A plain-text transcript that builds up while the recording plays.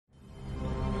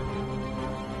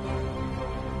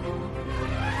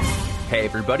Hey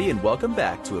everybody, and welcome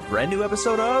back to a brand new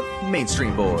episode of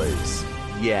Mainstream Boys.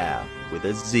 Yeah, with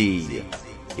a Z.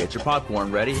 Get your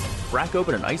popcorn ready, crack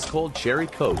open an ice-cold cherry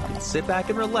Coke, and sit back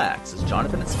and relax as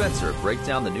Jonathan and Spencer break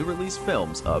down the new release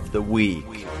films of the week.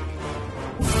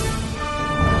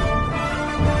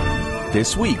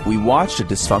 This week, we watched a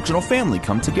dysfunctional family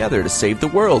come together to save the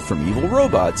world from evil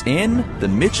robots in The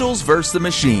Mitchells vs. the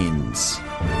Machines.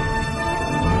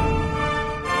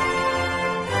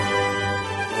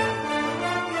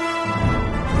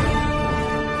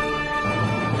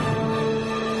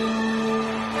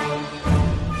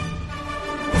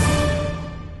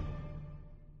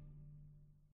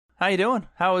 How you doing?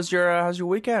 How's your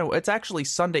weekend? It's actually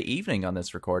Sunday evening on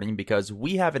this recording because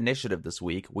we have initiative this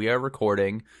week. We are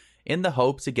recording in the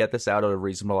hope to get this out at a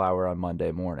reasonable hour on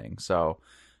Monday morning. So,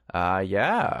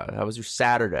 yeah. How was your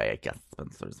Saturday? I guess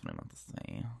Spencer's been able to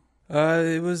say.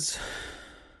 It was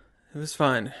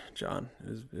fine, John.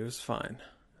 It was fine.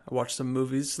 I watched some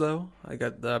movies though. I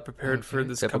got prepared for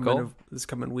this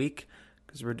coming week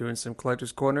because we're doing some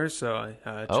collector's corners. So I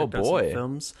checked out some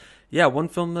films. Yeah, one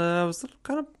film I was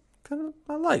kind of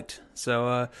I liked. So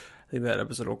I think that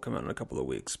episode will come out in a couple of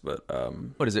weeks. But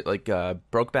what is it, like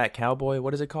Brokeback Cowboy?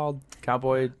 What is it called?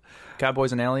 Cowboys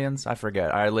and Aliens? I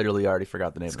forget. I literally already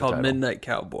forgot the name. It's of the title. called Midnight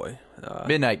Cowboy.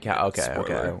 Midnight Cowboy.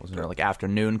 Okay. Wasn't it like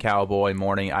afternoon cowboy,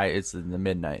 morning? It's in the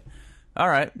midnight. All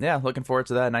right. Yeah, looking forward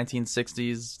to that.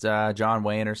 1960s John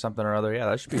Wayne or something or other. Yeah,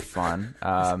 that should be fun.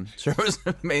 Sure, it was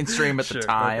mainstream at the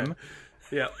time.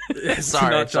 Okay. Yeah.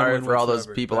 Sorry for all those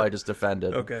people I just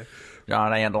offended. Okay.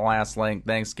 John and the last link,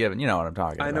 Thanksgiving. You know what I'm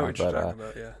talking about. I know what you're talking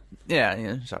about, yeah.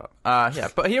 Yeah, shut up. Yeah,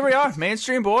 but here we are,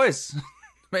 Mainstream Boys.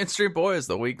 Mainstream Boys,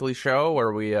 the weekly show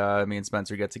where we, me and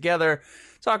Spencer get together,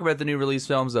 talk about the new release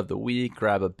films of the week,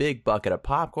 grab a big bucket of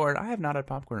popcorn. I have not had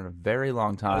popcorn in a very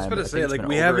long time. I was going to say, like,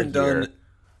 we haven't done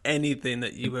anything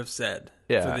that you have said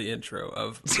for the intro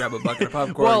of grab a bucket of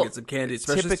popcorn, get some candy,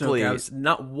 especially typically, snow cabs.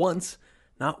 Not once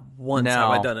have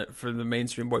I done it for the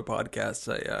Mainstream Boy podcast.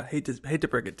 I hate to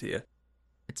break it to you.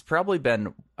 It's probably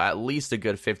been at least a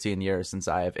good 15 years since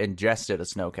I have ingested a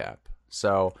snow cap.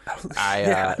 So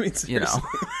I think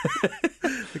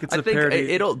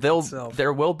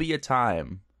there will be a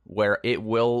time where it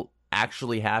will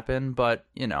actually happen, but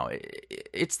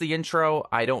it's the intro.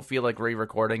 I don't feel like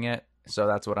re-recording it, so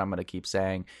that's what I'm going to keep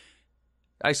saying.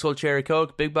 Ice cold cherry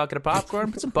Coke, big bucket of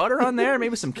popcorn, put some butter on there,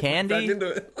 maybe some candy. Back into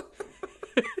it.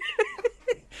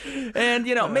 And,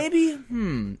 maybe,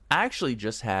 I actually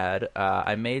just had,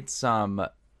 I made some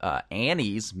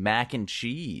Annie's mac and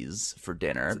cheese for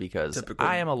dinner because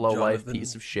I am a low-life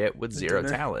piece of shit with zero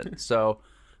talent. So,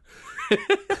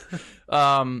 it's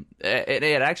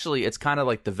kind of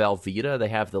like the Velveeta. They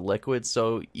have the liquid,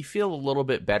 so you feel a little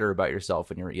bit better about yourself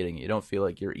when you're eating it. You don't feel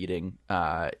like you're eating,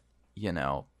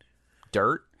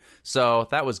 dirt. So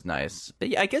that was nice.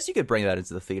 I guess you could bring that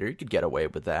into the theater. You could get away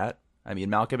with that. I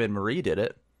mean, Malcolm and Marie did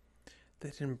it. They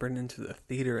didn't bring it into the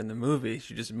theater in the movie.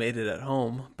 She just made it at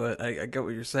home. But I get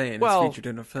what you're saying. Well, it's featured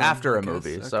in a film after a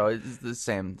movie, okay. So it's the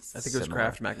same. I think it was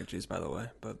Kraft mac and cheese, by the way.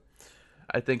 But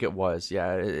I think it was.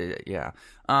 Yeah.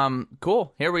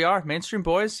 Cool. Here we are, Mainstream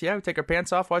Boys. Yeah, we take our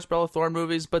pants off, watch Bella Thorne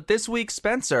movies. But this week,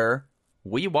 Spencer,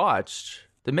 we watched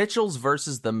The Mitchells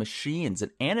vs. the Machines,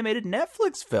 an animated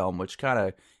Netflix film, which kind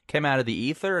of came out of the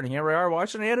ether, and here we are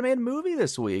watching an animated movie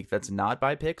this week that's not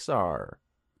by Pixar.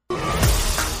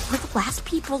 We're the last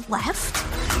people left.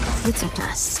 It's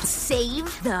us.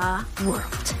 Save the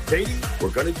world. Katie, we're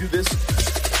gonna do this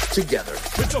together.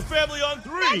 Mitchell family on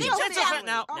three. Mitchell family.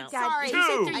 No. Sorry.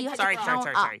 Two. Sorry.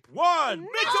 One.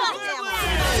 Mitchell family.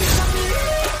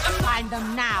 Find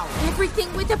them now.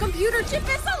 Everything with the computer chip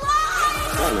is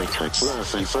alive. Only touch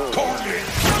love and fall.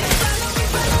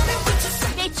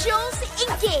 Mitchell's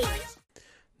engaged.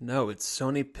 No, it's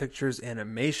Sony Pictures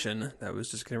Animation that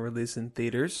was just going to release in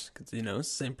theaters because,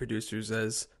 same producers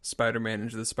as Spider-Man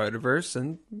Into the Spider-Verse,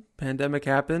 and pandemic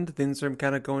happened. Things are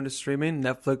kind of going to streaming.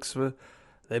 Netflix,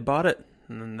 they bought it,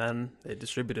 and then they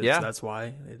distributed it, so that's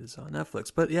why it is on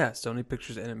Netflix. But yeah, Sony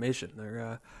Pictures Animation,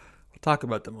 we'll talk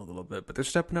about them a little bit, but they're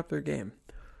stepping up their game.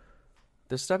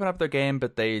 They're stepping up their game,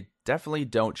 but they definitely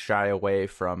don't shy away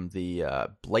from the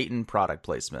blatant product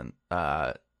placement.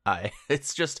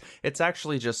 It's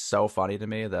actually just so funny to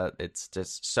me that it's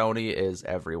just Sony is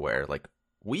everywhere. Like,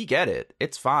 we get it.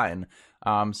 It's fine.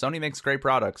 Sony makes great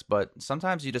products, but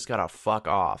sometimes you just gotta fuck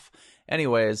off.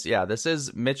 Anyways, yeah, this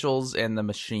is Mitchells and the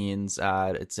Machines.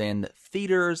 It's in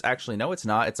theaters. Actually, no, it's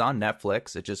not. It's on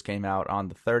Netflix. It just came out on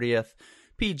the 30th.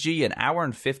 PG, an hour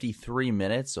and 53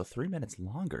 minutes, so 3 minutes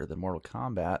longer than Mortal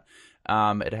Kombat.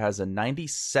 It has a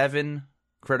 97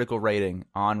 critical rating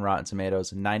on Rotten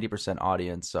Tomatoes, 90%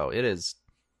 audience. So it is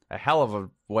a hell of a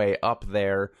way up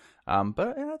there.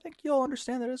 But I think you'll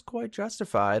understand that it's quite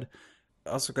justified.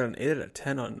 Also got an 8 out of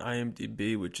 10 on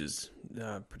IMDb, which is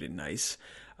pretty nice.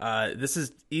 This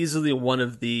is easily one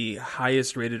of the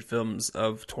highest rated films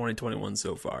of 2021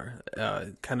 so far.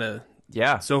 So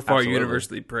far absolutely.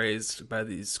 universally praised by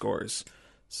these scores.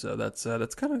 So that's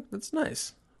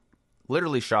nice.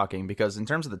 Literally shocking, because in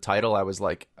terms of the title, I was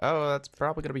like, oh, that's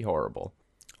probably going to be horrible.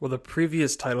 Well, the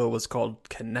previous title was called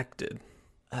Connected.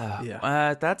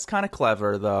 That's kind of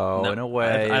clever, though, in a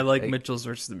way. I like Mitchell's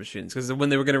versus the Machines, because when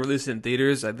they were going to release it in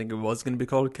theaters, I think it was going to be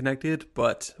called Connected,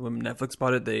 but when Netflix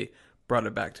bought it, they brought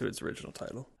it back to its original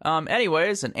title.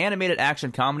 Anyways, an animated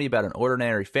action comedy about an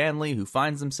ordinary family who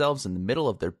finds themselves in the middle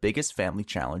of their biggest family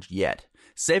challenge yet,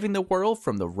 saving the world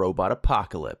from the robot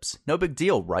apocalypse. No big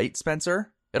deal, right,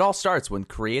 Spencer? It all starts when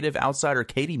creative outsider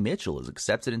Katie Mitchell is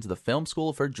accepted into the film school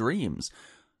of her dreams,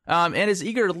 and is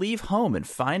eager to leave home and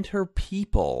find her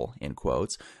people, in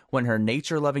quotes, when her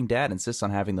nature-loving dad insists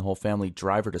on having the whole family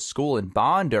drive her to school and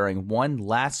bond during one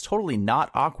last totally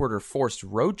not awkward or forced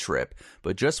road trip.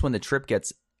 But just when the trip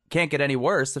can't get any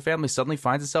worse, the family suddenly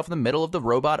finds itself in the middle of the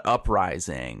robot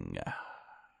uprising. A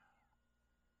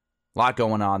lot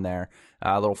going on there.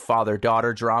 A little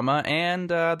father-daughter drama, and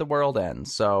the world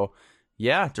ends. So,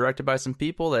 yeah, directed by some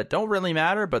people that don't really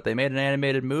matter, but they made an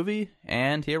animated movie,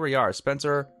 and here we are.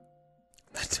 Spencer,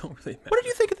 That don't really matter. what did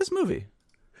you think of this movie?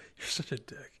 You're such a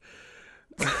dick.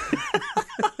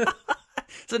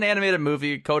 It's an animated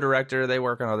movie, co-director, they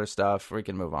work on other stuff. We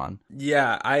can move on.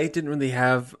 Yeah, I didn't really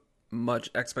have much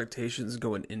expectations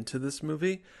going into this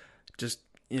movie. Just,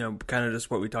 kind of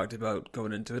just what we talked about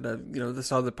going into it. I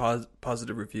saw the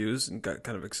positive reviews and got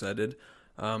kind of excited.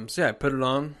 So yeah, I put it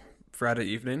on Friday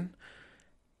evening,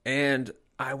 and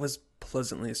I was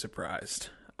pleasantly surprised.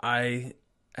 I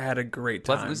had a great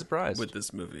time Pleasantly surprised with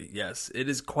this movie. Yes, it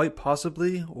is quite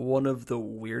possibly one of the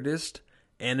weirdest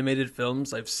animated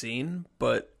films I've seen,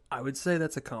 but I would say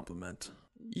that's a compliment.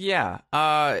 Yeah.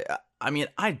 I mean,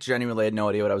 I genuinely had no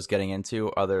idea what I was getting into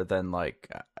other than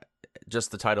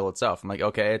just the title itself. I'm like,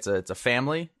 okay, it's a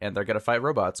family and they're going to fight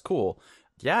robots. Cool.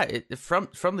 Yeah, from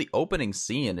the opening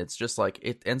scene, it's just like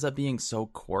it ends up being so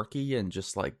quirky and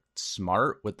just like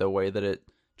smart with the way that it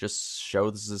just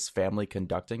shows this family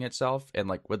conducting itself, and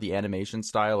like with the animation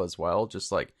style as well.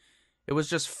 Just like it was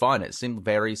just fun. It seemed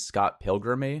very Scott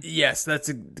Pilgrim-y. Yes, that's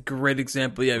a great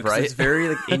example. Yeah, because right? It's very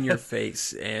like in your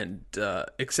face and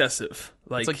excessive.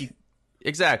 It's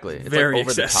exactly. It's very like over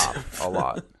excessive. the top a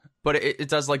lot. But it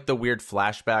does like the weird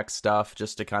flashback stuff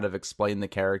just to kind of explain the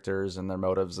characters and their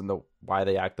motives and why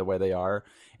they act the way they are.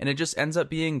 And it just ends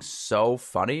up being so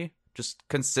funny, just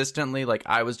consistently. Like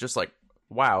I was just like,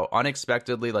 wow,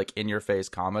 unexpectedly like in your face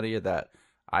comedy that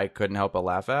I couldn't help but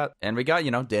laugh at. And we got,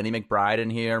 Danny McBride in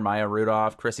here, Maya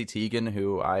Rudolph, Chrissy Teigen,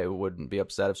 who I wouldn't be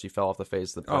upset if she fell off the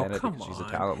face of the planet because she's a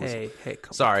talentless. Hey,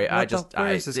 come Sorry, on.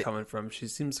 Where is I this coming from? She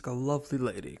seems like a lovely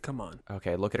lady. Come on.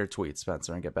 Okay, look at her tweet,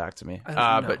 Spencer, and get back to me. I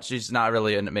don't know. But she's not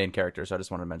really a main character, so I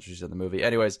just wanted to mention she's in the movie.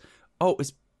 Anyways,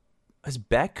 is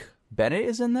Beck Bennett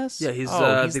is in this? Yeah, he's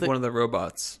I think one of the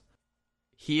robots.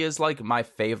 He is like my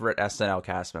favorite SNL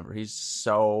cast member.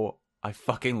 I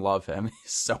fucking love him.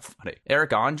 He's so funny.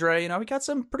 Eric Andre, we got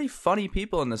some pretty funny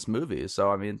people in this movie. So,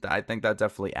 I mean, I think that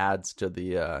definitely adds to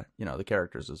the, the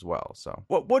characters as well. So,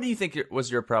 what do you think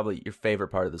was probably your favorite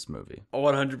part of this movie?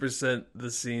 100% the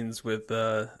scenes with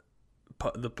the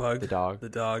pug. The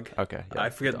dog. Okay. Yeah, I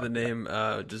forget the name,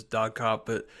 just Dog Cop.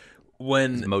 But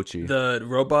when Mochi. The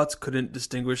robots couldn't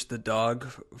distinguish the dog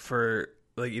for,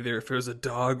 like, either if it was a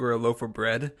dog or a loaf of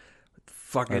bread.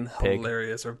 Fucking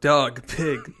hilarious. Or dog,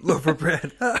 pig, loaf of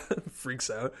bread. Freaks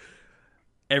out.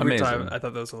 Every Amazing. time I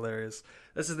thought that was hilarious.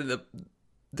 That's the thing.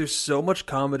 There's so much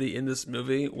comedy in this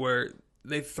movie where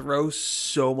they throw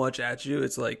so much at you.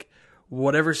 It's like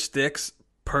whatever sticks,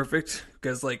 perfect.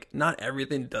 Because like not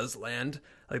everything does land.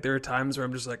 Like there are times where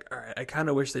I'm just like, all right, I kind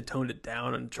of wish they toned it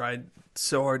down and tried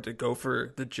so hard to go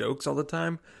for the jokes all the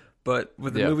time. But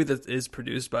with a movie that is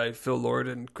produced by Phil Lord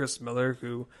and Chris Miller,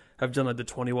 who have done like the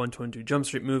 21, 22 Jump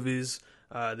Street movies,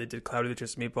 they did Cloudy with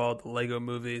Just Meatball, the Lego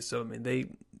movie. So I mean,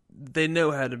 they know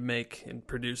how to make and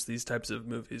produce these types of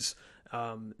movies.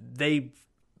 They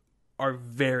are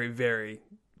very, very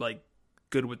like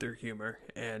good with their humor,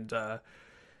 and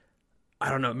I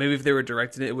don't know. Maybe if they were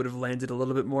directing it, it would have landed a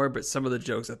little bit more. But some of the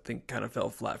jokes, I think, kind of fell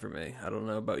flat for me. I don't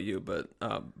know about you, but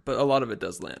a lot of it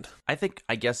does land.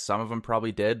 I guess some of them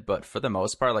probably did, but for the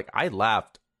most part, like I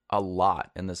laughed a lot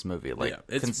in this movie. Like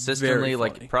it's consistently, very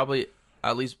like funny. probably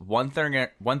at least one thing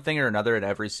or another in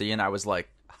every scene. I was like,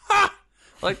 ha!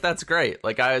 Like, that's great.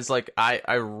 Like, I was like,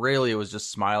 I really was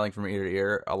just smiling from ear to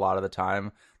ear a lot of the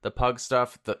time. The pug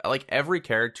stuff, like, every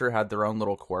character had their own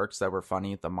little quirks that were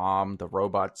funny. The mom, the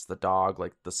robots, the dog,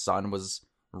 like, the son was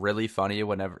really funny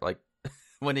whenever, like,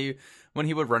 when he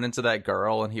would run into that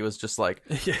girl and he was just like,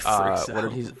 Freaks what did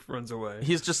out, he, runs away.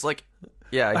 he's just like,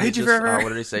 yeah, I hate you forever. What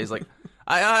did he say? He's like,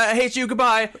 I hate you,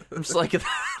 goodbye. I'm just like,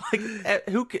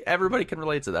 everybody can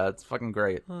relate to that. It's fucking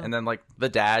great. And then, like, the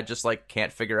dad just, like,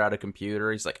 can't figure out a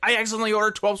computer. He's like, I accidentally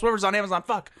ordered 12 Swimmers on Amazon,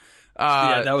 fuck.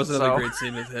 Yeah, that was another great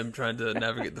scene with him trying to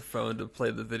navigate the phone to play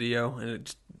the video, and it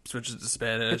just switches to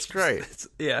Spanish. It's great.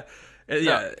 Yeah,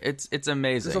 it's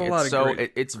amazing. There's a lot of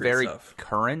it's great very stuff.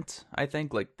 current. I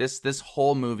think like this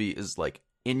whole movie is like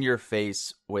in your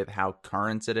face with how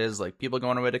current it is. Like, people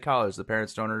going away to college, the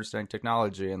parents don't understand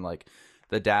technology, and like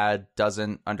the dad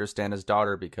doesn't understand his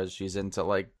daughter because she's into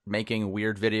like making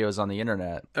weird videos on the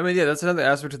internet. I mean, yeah, that's another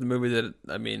aspect of the movie that,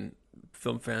 I mean,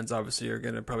 film fans obviously are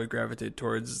going to probably gravitate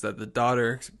towards, is that the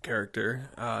daughter character,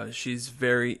 she's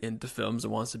very into films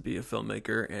and wants to be a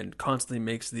filmmaker, and constantly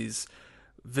makes these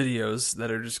videos that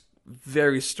are just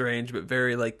very strange but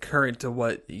very like current to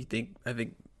what I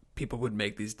think people would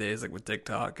make these days, like with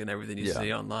TikTok and everything you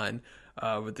see online,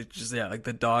 with like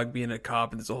the dog being a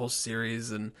cop, and there's a whole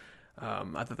series, and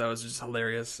I thought that was just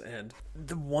hilarious. And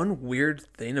the one weird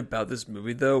thing about this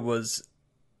movie though was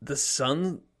the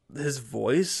son, his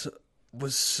voice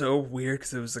was so weird,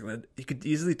 because it was like, you could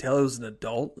easily tell it was an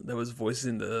adult that was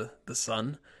voicing the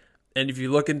son. And if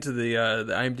you look into the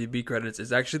IMDb credits,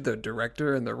 it's actually the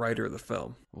director and the writer of the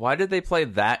film. Why did they play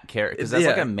that character? Because that's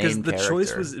like a main character. Because the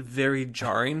choice was very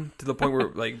jarring, to the point where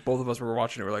like both of us were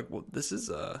watching it, we're like, well, this is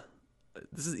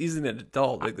easily an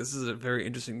adult. Like, this is a very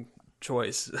interesting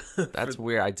choice. That's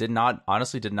weird. I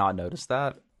honestly did not notice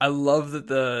that. I love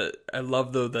though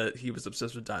that he was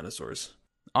obsessed with dinosaurs.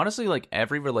 Honestly, like,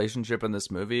 every relationship in this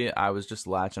movie, I was just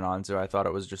latching on to. I thought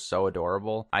it was just so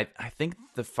adorable. I think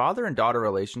the father and daughter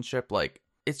relationship, like,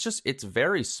 it's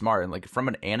very smart. And, like, from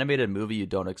an animated movie, you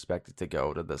don't expect it to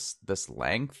go to this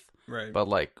length. Right. But,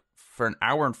 like, for an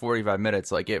hour and 45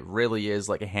 minutes, like, it really is,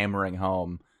 like, hammering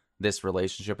home this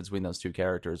relationship between those two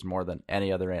characters more than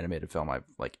any other animated film I've,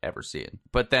 like, ever seen.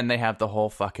 But then they have the whole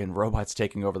fucking robots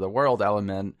taking over the world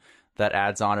element that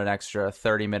adds on an extra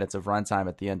 30 minutes of runtime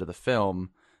at the end of the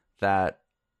film. That,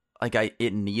 like,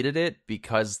 it needed it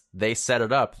because they set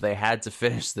it up. They had to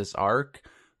finish this arc,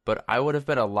 but I would have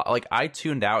been a lot, like, I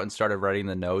tuned out and started writing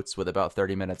the notes with about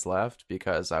 30 minutes left,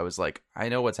 because I was like, I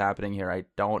know what's happening here. I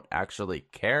don't actually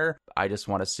care. I just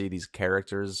want to see these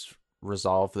characters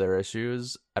resolve their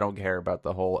issues. I don't care about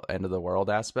the whole end of the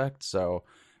world aspect. So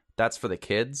that's for the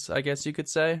kids, I guess you could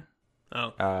say.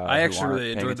 Oh, I actually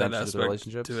really enjoyed that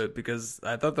aspect to it, because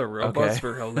I thought the robots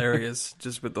were hilarious.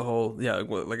 Just with the whole,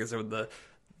 like I said, with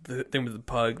the thing with the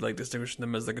pug, like distinguishing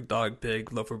them as like a dog,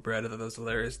 pig, loaf of bread. I thought that was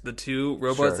hilarious. The two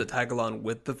robots that tag along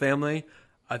with the family,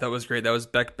 I thought was great. That was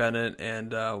Beck Bennett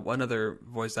and one other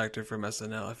voice actor from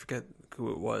SNL. I forget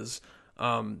who it was.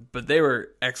 But they were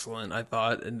excellent, I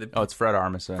thought. And it's Fred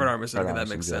Armisen. Okay, that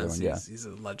makes sense. He's a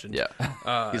legend.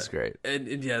 Yeah, he's great.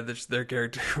 And yeah, their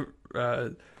character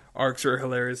arcs are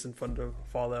hilarious and fun to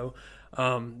follow.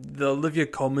 The Olivia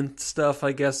Colman stuff,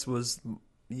 I guess, was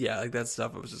like that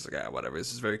stuff. It was just like, whatever.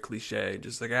 This is very cliche.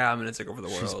 Just like, I'm gonna take over the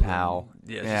world. She's pal.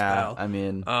 She's pal. I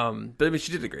mean, but I mean,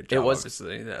 she did a great job.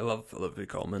 Obviously, I love Olivia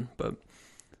Colman, but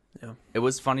yeah, it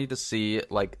was funny to see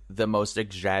like the most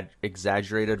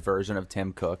exaggerated version of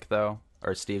Tim Cook, though.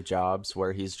 Or Steve Jobs,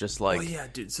 where he's just like,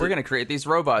 dude, we're gonna create these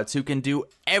robots who can do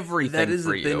everything. That is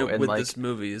for the thing you. with And like, this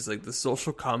movie is like the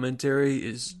social commentary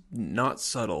is not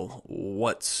subtle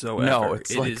whatsoever. No,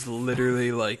 it is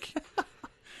literally like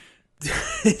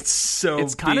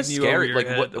it's kind of scary.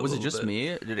 Like, what was it? Just bit.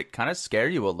 Me? Did it kind of scare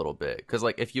you a little bit? Because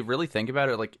like, if you really think about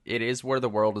it, like, it is where the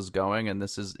world is going, and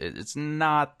it's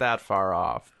not that far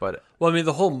off. But well, I mean,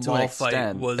 the whole mall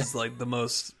fight was like the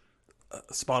most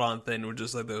spot on thing. With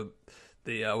just like the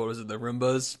what was it, the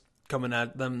Roombas coming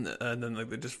at them, and then like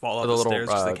they just fall off the stairs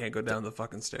because they can't go down the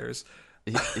fucking stairs.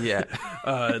 Yeah.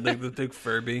 Like the big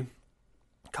Furby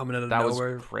coming out of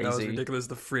nowhere. Was crazy. That was ridiculous.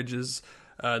 The fridges,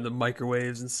 the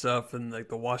microwaves and stuff, and like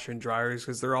the washer and dryers,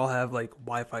 because they all have like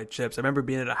Wi-Fi chips. I remember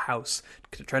being at a house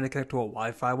trying to connect to a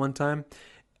Wi-Fi one time.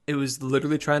 It was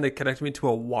literally trying to connect me to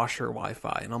a washer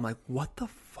Wi-Fi, and I'm like, what the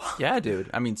fuck? Yeah,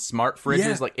 dude. I mean, smart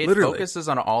fridges, like, it literally focuses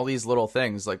on all these little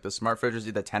things, like the smart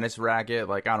fridges, the tennis racket,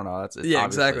 like, I don't know. It's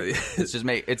exactly. It's just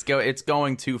it's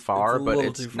going too far, but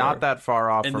it's not that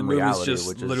far off from reality. Just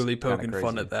which literally is poking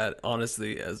fun at that,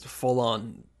 honestly, as full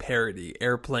on parody,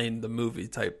 Airplane the movie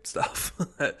type stuff.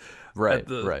 Right.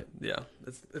 Yeah,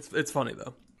 it's funny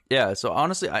though. Yeah, so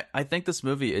honestly, I think this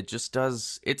movie, it just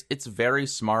does, it's very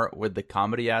smart with the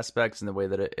comedy aspects and the way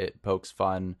that it pokes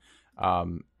fun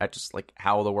at just like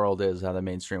how the world is, how the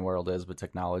mainstream world is with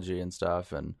technology and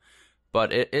stuff.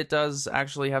 But it does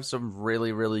actually have some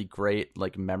really, really great,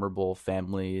 like, memorable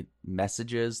family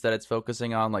messages that it's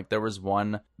focusing on. Like, there was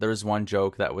one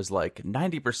joke that was like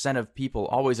 90% of people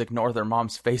always ignore their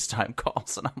mom's FaceTime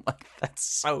calls, and I'm like, that's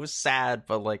so sad,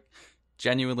 but like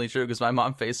genuinely true, because my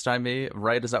mom FaceTimed me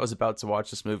right as I was about to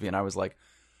watch this movie, and I was like,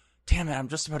 damn it, I'm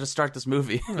just about to start this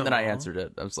movie. And then I answered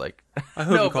it. I was like, I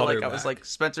hope no, you but called like her I back. was like,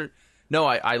 Spencer. No,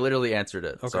 I literally answered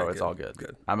it, Okay, so it's good, all good.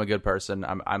 good. I'm a good person.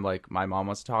 I'm like, my mom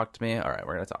wants to talk to me. All right,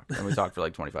 we're gonna talk, and we talked for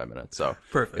like 25 minutes. So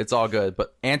Perfect. it's all good.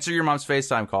 But answer your mom's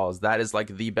FaceTime calls. That is like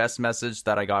the best message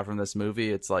that I got from this movie.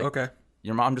 It's like, Okay.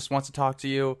 your mom just wants to talk to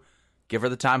you. Give her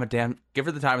the time of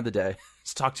the day.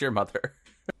 Just talk to your mother.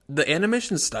 The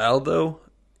animation style, though,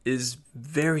 is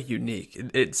very unique.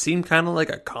 It seemed kind of like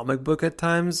a comic book at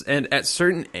times, and at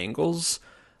certain angles,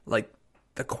 like,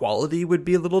 the quality would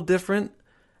be a little different.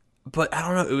 But I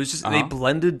don't know, it was just, they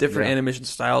blended different animation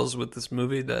styles with this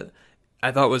movie that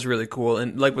I thought was really cool.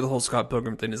 And like with the whole Scott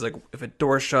Pilgrim thing, is like, if a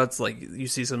door shuts, like, you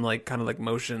see some like kind of like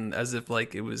motion as if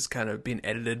like it was kind of being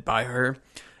edited by her.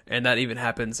 And that even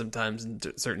happens sometimes in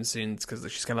certain scenes, because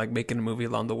she's kind of like making a movie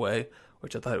along the way,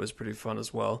 which I thought was pretty fun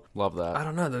as well. Love that. I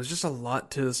don't know, there's just a lot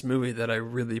to this movie that I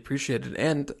really appreciated.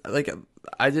 And like,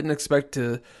 I didn't expect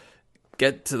to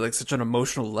get to like such an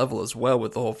emotional level as well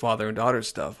with the whole father and daughter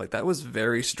stuff. Like, that was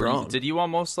very strong. Did you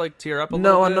almost like tear up a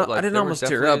No, little I'm bit? not. Like, I didn't there almost was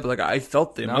tear up. definitely- Like, I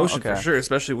felt the No? emotion for Okay. sure,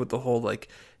 especially with the whole like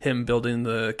him building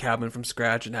the cabin from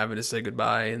scratch and having to say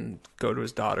goodbye and go to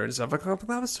his daughter and stuff. Like, oh,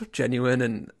 that was so genuine,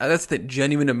 and that's the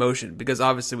genuine emotion, because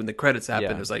obviously when the credits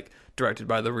happened, Yeah. it was like directed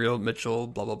by the real Mitchell,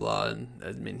 blah blah blah, and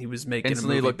I mean, he was making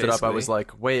Instantly a movie looked it up. I basically was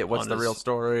like, wait, what's on the his- real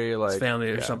story? Like family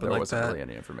or something there like wasn't that. really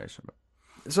any information. But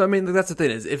So I mean, that's the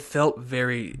thing, is it felt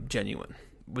very genuine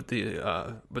with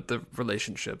the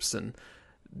relationships, and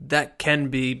that can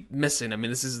be missing. I mean,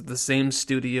 this is the same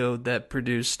studio that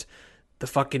produced the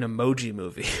fucking Emoji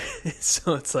Movie,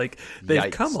 so it's like they've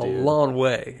Yikes, come a dude. long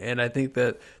way, and I think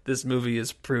that this movie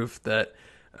is proof that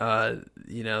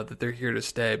that they're here to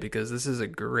stay, because this is a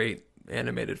great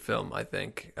animated film, I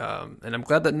think, and I'm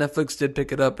glad that Netflix did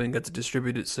pick it up and got to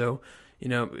distribute it, so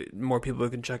more people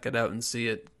can check it out and see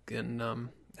it, and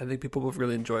I think people will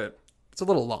really enjoy it. It's a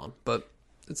little long, but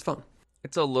it's fun.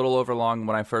 it's a little overlong.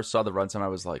 When I first saw the runtime, I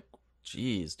was like,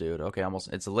 geez, dude. Okay,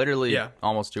 it's literally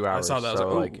almost 2 hours. saw that, I was So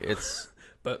like, like, it's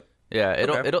But yeah.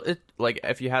 Okay. It'll like,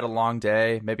 if you had a long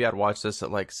day, maybe I'd watch this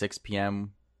at like 6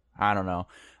 p.m. I don't know.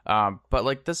 But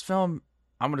like, this film,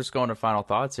 I'm just going to final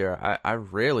thoughts here. I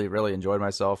really, really enjoyed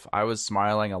myself. I was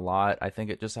smiling a lot. I think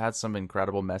it just had some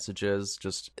incredible messages.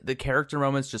 Just the character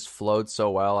moments just flowed so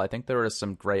well. I think there were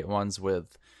some great ones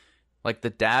with, like,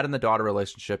 the dad and the daughter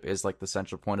relationship is like the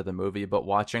central point of the movie, but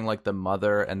watching like the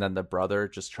mother and then the brother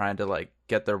just trying to like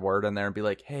get their word in there and be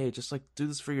like, hey, just like do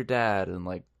this for your dad and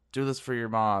like do this for your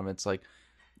mom. It's like,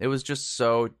 it was just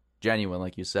so genuine,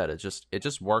 like you said. It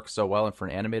just works so well, and for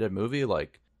an animated movie,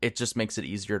 like, it just makes it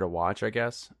easier to watch, I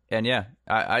guess. And yeah,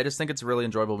 I just think it's a really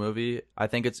enjoyable movie. I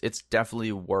think it's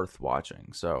definitely worth watching.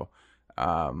 So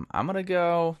I'm gonna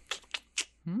go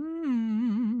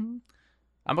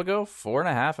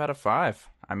 4.5 out of 5.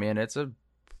 I mean, it's a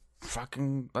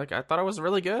fucking, like, I thought it was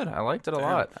really good. I liked it a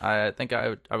lot. I think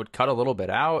I would cut a little bit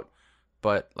out,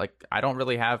 but like, I don't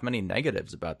really have many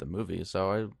negatives about the movie.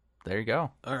 So there you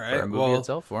go. all right, For a movie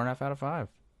itself, 4.5 out of 5.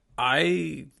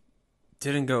 I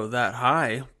didn't go that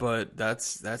high, but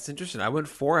that's interesting. I went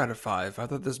 4 out of 5. I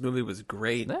thought this movie was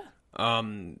great. Yeah. I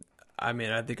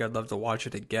mean, I think I'd love to watch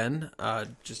it again,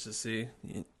 just to see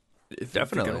if it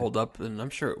Definitely. could hold up, and I'm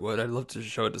sure it would. I'd love to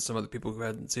show it to some other people who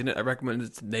hadn't seen it. I recommended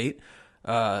it to Nate.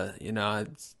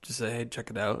 I'd just say, hey, check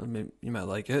it out, and maybe you might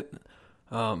like it.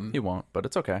 He won't, but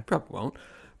it's okay. Probably won't,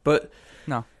 but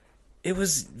No. it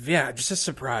was, just a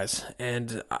surprise,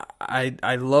 and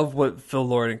I love what Phil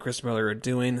Lord and Chris Miller are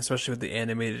doing, especially with the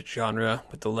animated genre,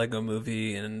 with the Lego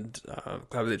Movie, and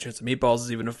Cloudy with a Chance of Meatballs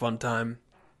is even a fun time.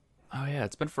 Oh yeah,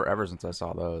 it's been forever since I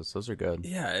saw those. Those are good.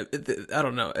 Yeah, I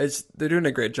don't know. They're doing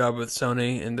a great job with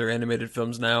Sony and their animated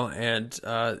films now, and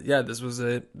this was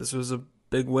a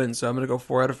big win. So I'm gonna go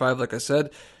 4 out of 5. Like I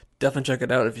said, definitely check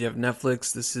it out if you have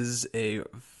Netflix. This is a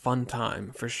fun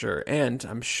time for sure, and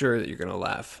I'm sure that you're gonna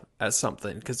laugh at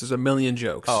something, because there's a million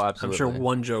jokes. Oh, I'm sure absolutely.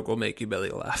 one joke will make you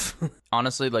belly laugh.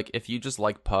 Honestly, like, if you just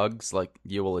like pugs, like,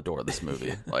 you will adore this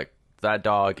movie. Like, that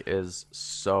dog is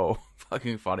so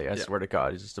fucking funny. I swear to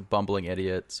God, he's just a bumbling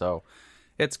idiot. So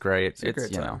it's great. a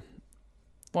great you time. know,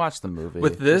 watch the movie.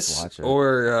 With Just this watch it.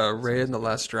 or Raya and the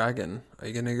Last Dragon, are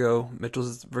you gonna go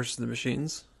Mitchell's versus the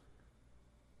Machines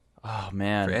Oh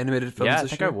man, for animated films yeah, this I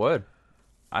think year? I would.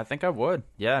 I think I would.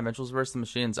 Yeah, Mitchell's versus the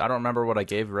Machines. I don't remember what I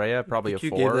gave Raya. Probably I a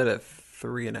think 4. you gave that at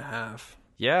 3.5.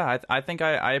 Yeah, I think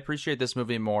I appreciate this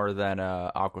movie more than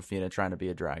Aquafina trying to be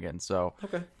a dragon. So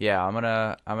Okay. yeah, I'm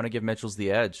gonna give Mitchell's the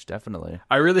edge, definitely.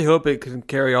 I really hope it can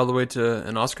carry all the way to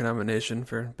an Oscar nomination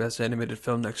for Best Animated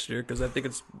Film next year because I think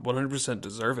it's 100%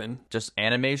 deserving. Just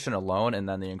animation alone, and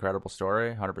then the incredible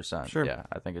story, 100%. Sure. Yeah,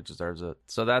 I think it deserves it.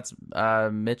 So that's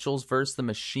Mitchell's versus the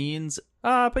Machines.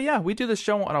 But yeah, we do this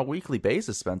show on a weekly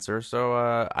basis, Spencer. So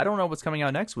I don't know what's coming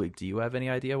out next week. Do you have any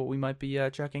idea what we might be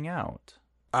checking out?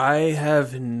 I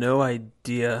have no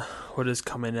idea what is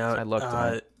coming out. I looked and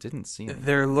I didn't see it.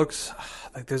 There looks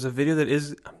like there's a video that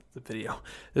is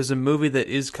There's a movie that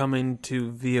is coming to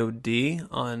VOD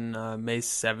on May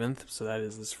 7th, so that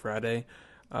is this Friday.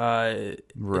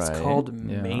 It's called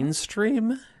yeah.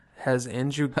 Mainstream. Has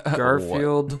Andrew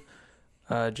Garfield,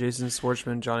 Jason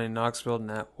Schwartzman, Johnny Knoxville,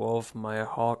 Nat Wolff, Maya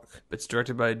Hawke. It's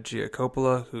directed by Gia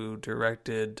Coppola, who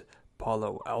directed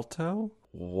Palo Alto.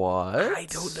 What? I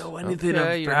don't know anything okay,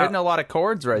 about. You're hitting a lot of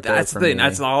chords right there. That's for the thing. me.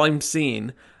 That's all I'm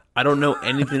seeing. I don't know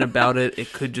anything about it.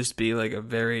 It could just be like a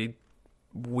very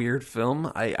weird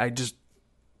film. I just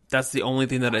that's the only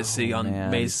thing that I see on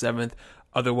man. May 7th.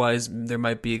 Otherwise, there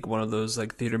might be one of those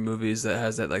like theater movies that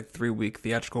has that like 3-week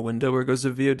theatrical window where it goes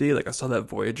to VOD. Like I saw that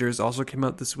Voyagers also came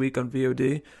out this week on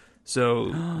VOD.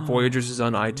 So Voyagers is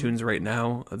on iTunes right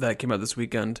now. That came out this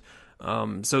weekend.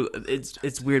 So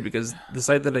it's weird because the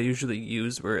site that I usually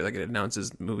use where like it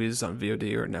announces movies on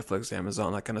VOD or Netflix,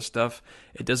 Amazon, that kind of stuff,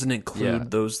 it doesn't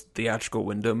include those theatrical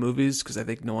window movies because I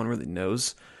think no one really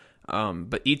knows.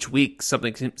 But each week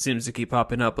something seems to keep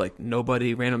popping up. Like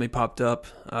Nobody randomly popped up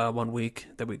 1 week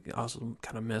that we also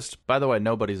kind of missed. By the way,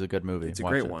 Nobody's a good movie. It's a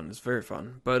Watch great it. one. It's very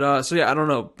fun. But so yeah, I don't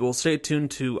know. We'll stay tuned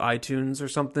to iTunes or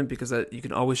something because you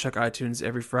can always check iTunes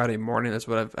every Friday morning. That's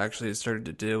what I've actually started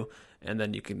to do. And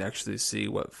then you can actually see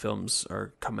what films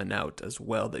are coming out as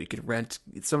well that you can rent.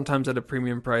 Sometimes at a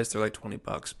premium price, they're like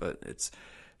 $20, but it's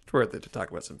worth it to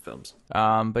talk about some films.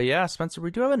 But yeah, Spencer,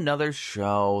 we do have another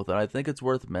show that I think it's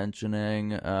worth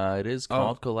mentioning. It is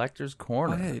called Collector's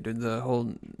Corner. Oh yeah, you did the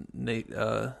whole Nate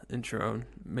intro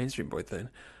Mainstream Boy thing.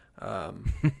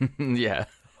 Yeah.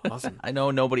 Awesome. I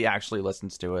know nobody actually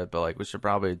listens to it, but like we should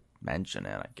probably mention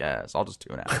it, I guess. I'll just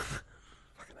tune out.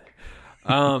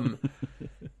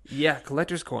 Yeah,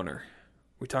 Collector's Corner.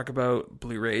 We talk about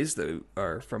Blu-rays that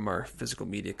are from our physical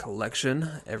media collection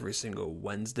every single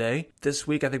Wednesday. This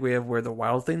week, I think we have Where the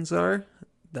Wild Things Are.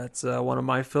 That's one of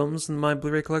my films in my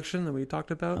Blu-ray collection that we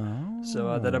talked about.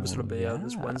 So that episode will be out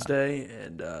this Wednesday.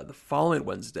 And the following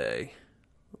Wednesday,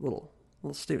 a little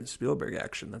Steven Spielberg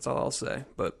action. That's all I'll say.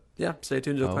 But yeah, stay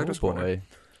tuned to Collector's Corner.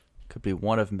 Could be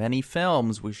one of many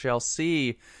films we shall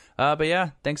see. But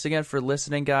yeah, thanks again for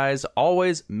listening, guys.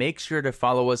 Always make sure to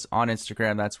follow us on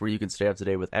Instagram. That's where you can stay up to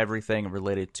date with everything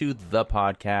related to the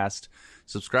podcast.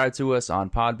 Subscribe to us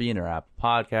on Podbean or Apple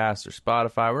Podcasts or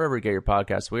Spotify, wherever you get your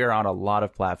podcasts. We are on a lot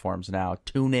of platforms now.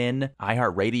 TuneIn,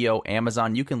 iHeartRadio,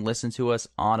 Amazon. You can listen to us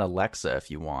on Alexa if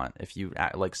you want. If you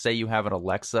like, say you have an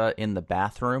Alexa in the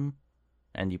bathroom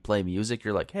and you play music,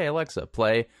 you're like, hey, Alexa,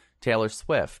 play Taylor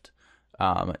Swift.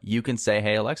 You can say,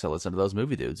 hey, Alexa, listen to those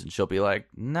movie dudes. And she'll be like,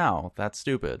 no, that's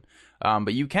stupid.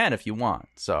 But you can if you want.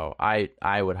 So I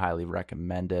would highly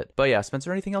recommend it. But yeah,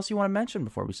 Spencer, anything else you want to mention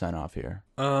before we sign off here?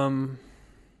 No?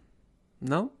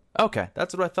 Okay,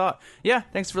 that's what I thought. Yeah,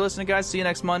 thanks for listening, guys. See you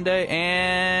next Monday.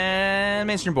 And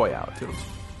Mainstream Boy out.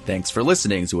 Thanks for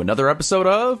listening to another episode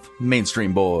of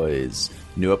Mainstream Boys.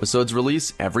 New episodes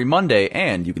release every Monday,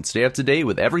 and you can stay up to date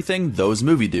with everything Those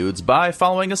Movie Dudes by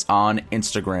following us on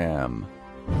Instagram.